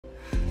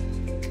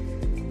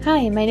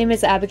Hi, my name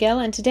is Abigail,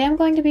 and today I'm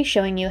going to be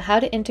showing you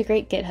how to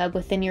integrate GitHub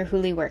within your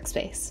Huly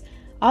workspace.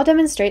 I'll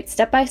demonstrate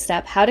step by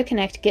step how to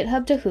connect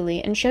GitHub to Huly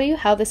and show you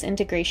how this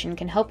integration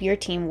can help your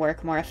team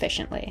work more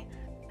efficiently.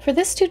 For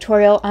this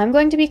tutorial, I'm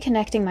going to be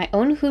connecting my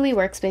own Huly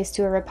workspace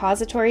to a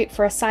repository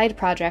for a side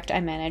project I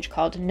manage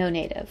called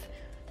NoNative.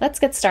 Let's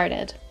get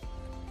started.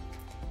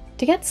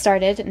 To get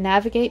started,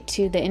 navigate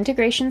to the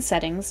Integration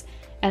Settings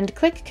and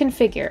click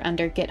Configure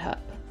under GitHub.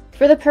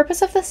 For the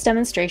purpose of this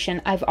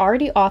demonstration, I've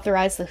already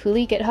authorized the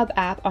Huly GitHub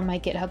app on my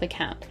GitHub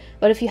account,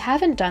 but if you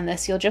haven't done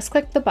this, you'll just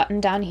click the button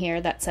down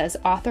here that says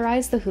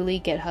Authorize the Huly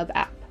GitHub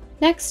app.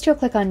 Next, you'll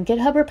click on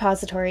GitHub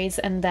Repositories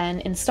and then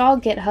Install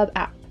GitHub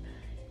app.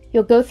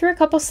 You'll go through a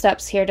couple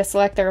steps here to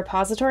select the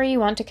repository you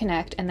want to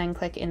connect and then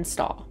click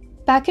Install.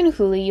 Back in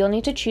Huly, you'll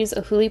need to choose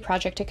a Huly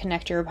project to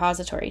connect your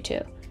repository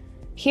to.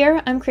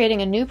 Here, I'm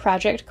creating a new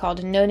project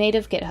called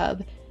NoNative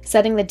GitHub,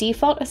 setting the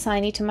default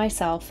assignee to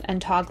myself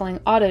and toggling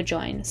auto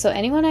join, so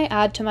anyone I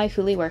add to my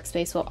Huly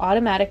workspace will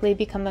automatically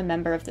become a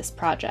member of this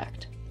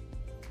project.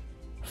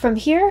 From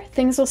here,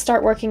 things will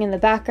start working in the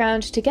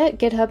background to get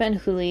GitHub and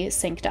Huly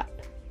synced up.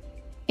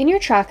 In your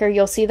tracker,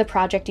 you'll see the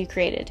project you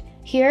created.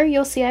 Here,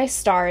 you'll see I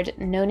starred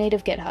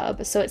NoNative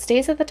GitHub, so it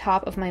stays at the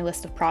top of my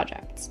list of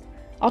projects.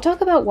 I'll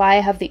talk about why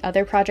I have the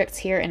other projects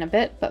here in a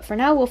bit, but for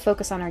now we'll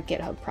focus on our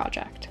GitHub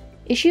project.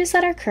 Issues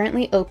that are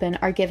currently open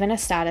are given a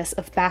status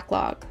of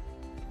backlog.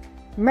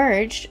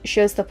 Merged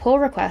shows the pull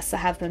requests that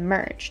have been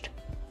merged.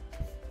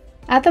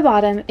 At the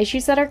bottom,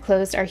 issues that are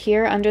closed are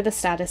here under the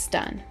status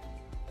Done.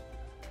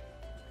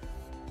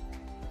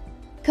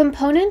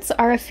 Components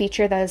are a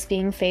feature that is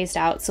being phased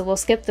out, so we'll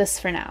skip this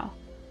for now.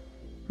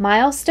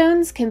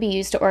 Milestones can be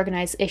used to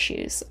organize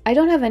issues. I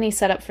don't have any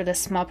set up for this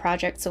small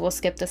project, so we'll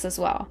skip this as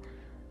well.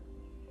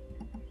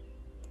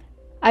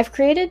 I've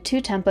created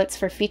two templates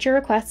for feature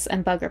requests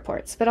and bug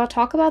reports, but I'll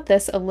talk about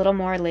this a little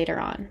more later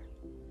on.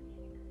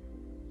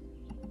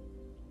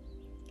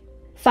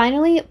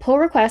 Finally, pull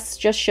requests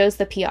just shows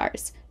the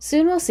PRs.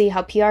 Soon we'll see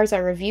how PRs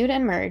are reviewed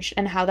and merged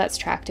and how that's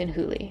tracked in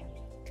Huly.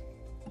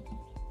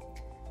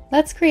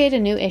 Let's create a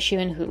new issue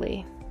in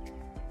Huly.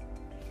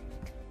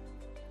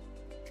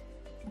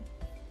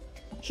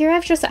 Here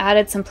I've just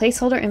added some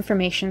placeholder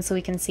information so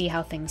we can see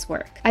how things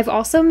work. I've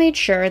also made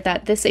sure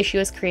that this issue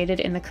is created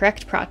in the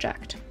correct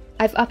project.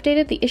 I've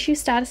updated the issue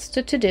status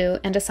to To-Do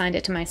and assigned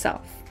it to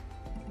myself.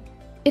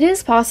 It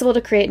is possible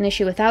to create an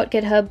issue without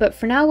GitHub, but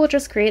for now we'll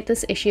just create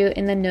this issue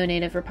in the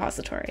NoNative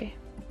repository.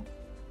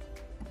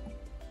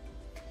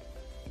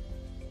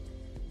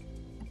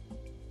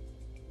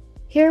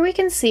 Here we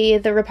can see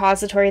the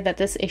repository that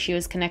this issue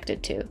is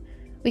connected to.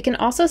 We can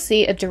also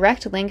see a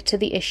direct link to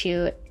the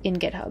issue in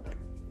GitHub.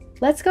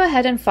 Let's go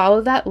ahead and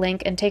follow that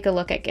link and take a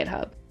look at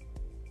GitHub.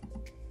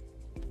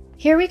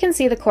 Here we can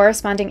see the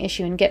corresponding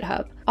issue in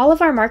GitHub. All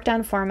of our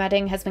markdown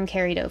formatting has been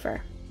carried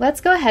over.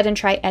 Let's go ahead and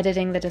try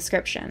editing the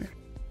description.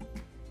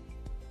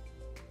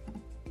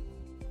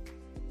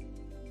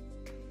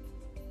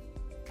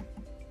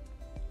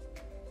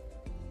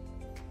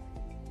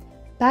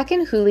 Back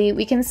in Huly,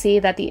 we can see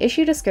that the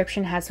issue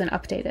description has been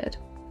updated.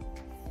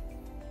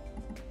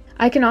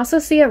 I can also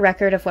see a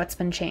record of what's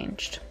been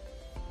changed.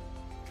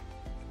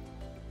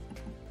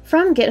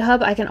 From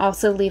GitHub, I can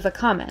also leave a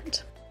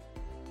comment.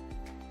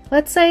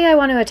 Let's say I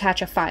want to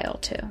attach a file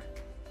too.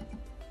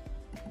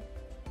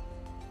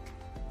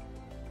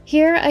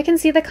 Here, I can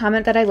see the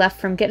comment that I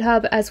left from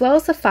GitHub as well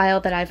as the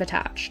file that I've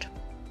attached.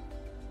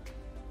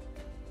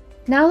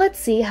 Now let's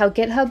see how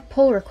GitHub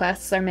pull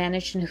requests are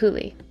managed in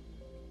Huly.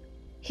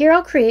 Here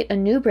I'll create a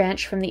new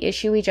branch from the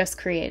issue we just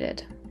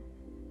created.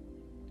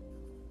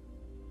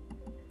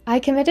 I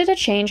committed a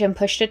change and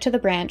pushed it to the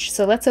branch,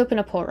 so let's open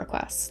a pull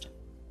request.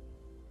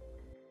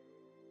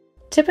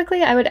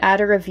 Typically I would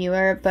add a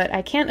reviewer, but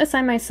I can't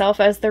assign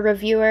myself as the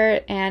reviewer,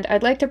 and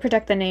I'd like to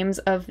protect the names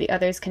of the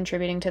others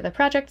contributing to the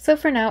project, so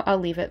for now I'll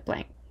leave it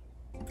blank.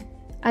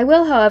 I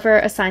will, however,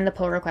 assign the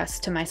pull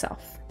request to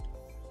myself.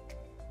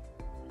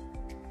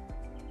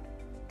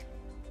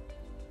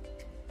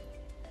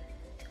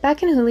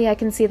 Back in Huly, I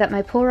can see that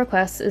my pull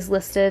request is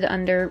listed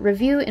under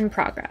Review in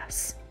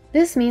Progress.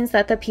 This means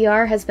that the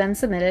PR has been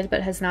submitted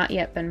but has not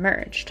yet been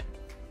merged.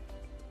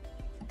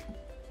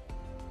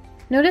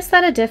 Notice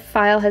that a diff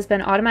file has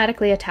been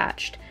automatically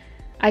attached.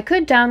 I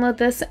could download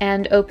this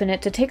and open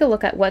it to take a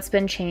look at what's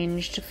been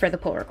changed for the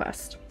pull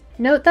request.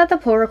 Note that the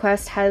pull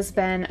request has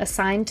been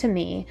assigned to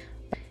me,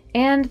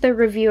 and the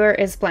reviewer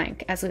is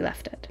blank as we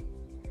left it.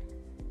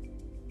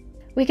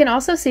 We can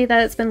also see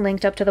that it's been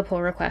linked up to the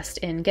pull request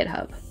in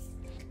GitHub.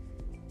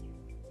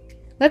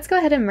 Let's go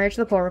ahead and merge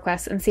the pull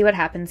request and see what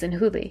happens in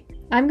Huly.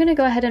 I'm going to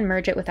go ahead and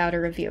merge it without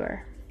a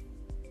reviewer.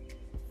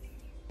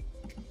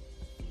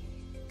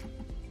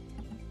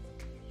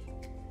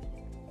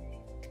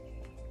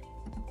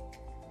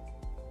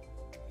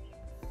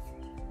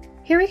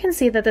 Here we can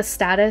see that the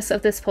status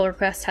of this pull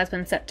request has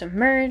been set to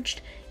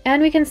merged,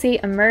 and we can see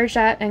a merged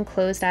at and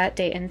closed at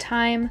date and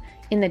time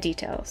in the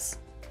details.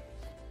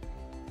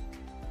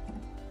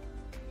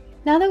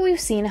 Now that we've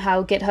seen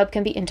how GitHub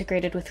can be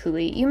integrated with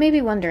Huly, you may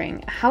be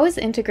wondering, how is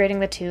integrating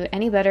the two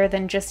any better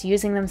than just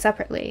using them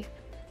separately?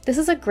 This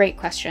is a great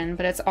question,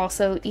 but it's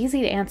also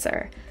easy to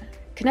answer.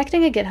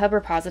 Connecting a GitHub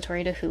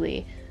repository to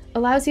Huly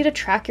allows you to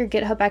track your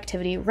GitHub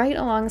activity right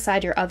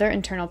alongside your other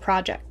internal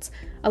projects,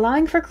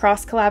 allowing for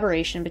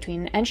cross-collaboration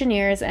between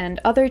engineers and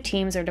other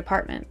teams or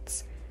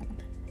departments.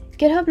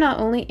 GitHub not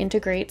only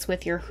integrates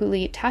with your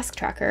Huly task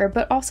tracker,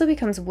 but also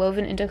becomes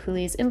woven into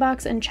Huly's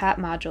inbox and chat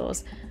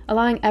modules,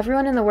 allowing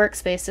everyone in the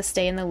workspace to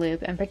stay in the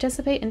loop and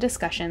participate in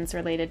discussions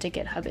related to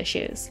GitHub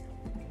issues.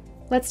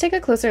 Let's take a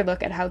closer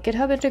look at how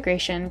GitHub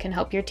integration can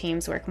help your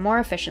teams work more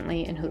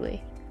efficiently in Huly.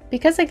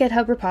 Because a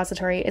GitHub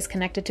repository is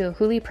connected to a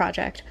Huly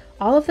project,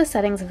 all of the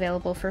settings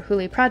available for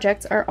Huly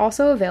projects are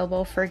also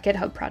available for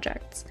GitHub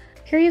projects.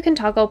 Here you can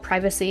toggle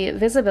privacy,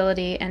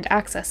 visibility, and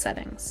access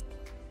settings.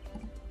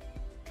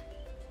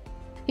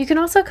 You can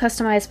also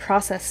customize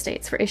process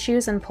states for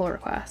issues and pull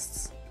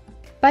requests.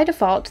 By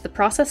default, the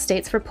process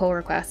states for pull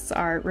requests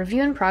are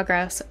review in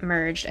progress,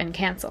 merged, and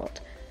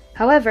canceled.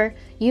 However,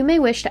 you may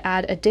wish to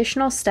add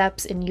additional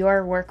steps in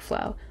your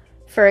workflow.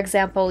 For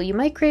example, you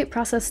might create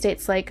process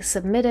states like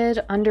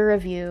submitted, under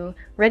review,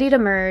 ready to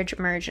merge,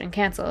 merged, and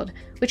canceled,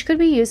 which could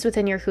be used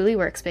within your Huly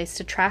workspace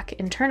to track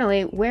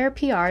internally where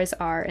PRs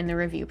are in the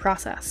review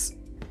process.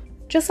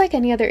 Just like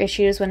any other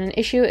issues, when an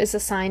issue is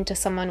assigned to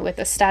someone with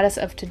a status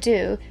of to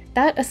do,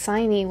 that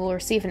assignee will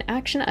receive an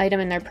action item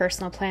in their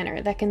personal planner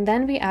that can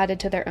then be added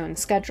to their own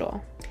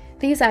schedule.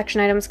 These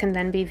action items can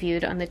then be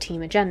viewed on the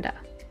team agenda.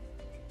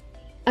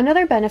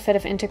 Another benefit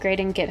of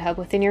integrating GitHub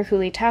within your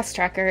Huly task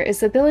tracker is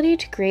the ability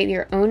to create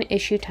your own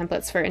issue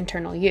templates for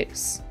internal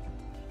use.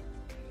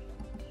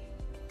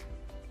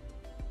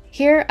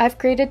 Here, I've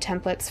created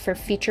templates for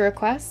feature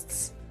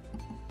requests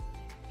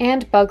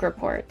and bug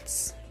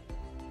reports.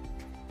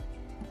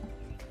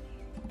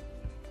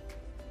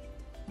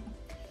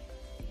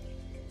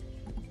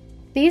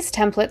 These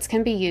templates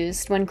can be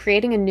used when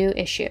creating a new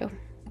issue.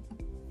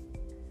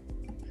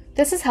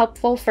 This is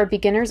helpful for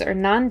beginners or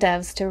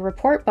non-devs to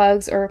report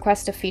bugs or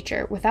request a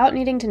feature without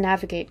needing to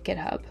navigate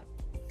GitHub.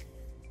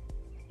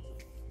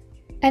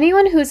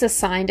 Anyone who's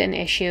assigned an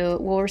issue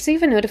will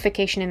receive a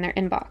notification in their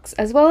inbox,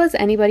 as well as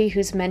anybody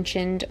who's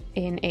mentioned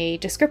in a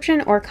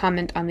description or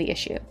comment on the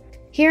issue.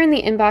 Here in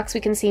the inbox, we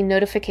can see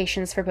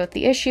notifications for both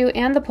the issue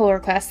and the pull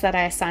request that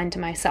I assigned to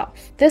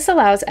myself. This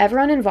allows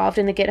everyone involved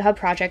in the GitHub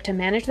project to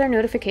manage their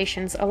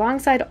notifications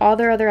alongside all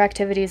their other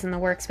activities in the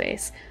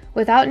workspace,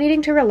 without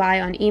needing to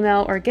rely on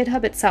email or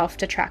GitHub itself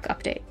to track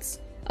updates.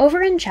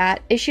 Over in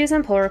chat, issues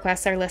and pull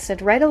requests are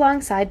listed right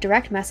alongside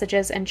direct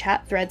messages and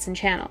chat threads and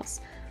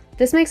channels.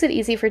 This makes it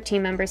easy for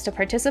team members to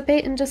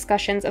participate in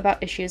discussions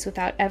about issues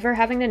without ever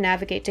having to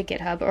navigate to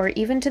GitHub or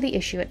even to the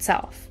issue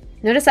itself.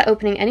 Notice that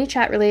opening any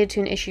chat related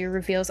to an issue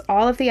reveals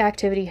all of the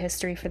activity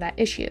history for that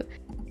issue.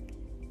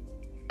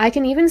 I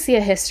can even see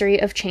a history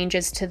of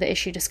changes to the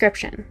issue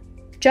description.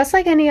 Just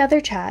like any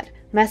other chat,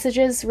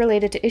 messages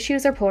related to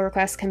issues or pull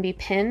requests can be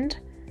pinned,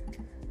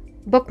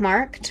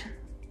 bookmarked,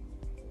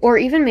 or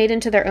even made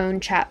into their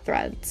own chat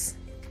threads.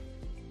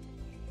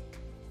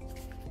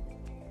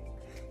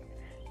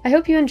 I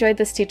hope you enjoyed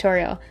this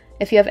tutorial.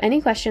 If you have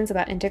any questions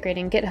about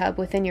integrating GitHub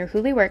within your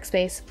Huly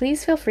workspace,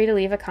 please feel free to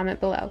leave a comment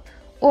below,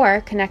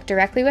 or connect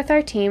directly with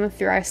our team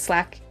through our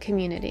Slack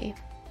community.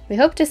 We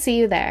hope to see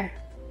you there.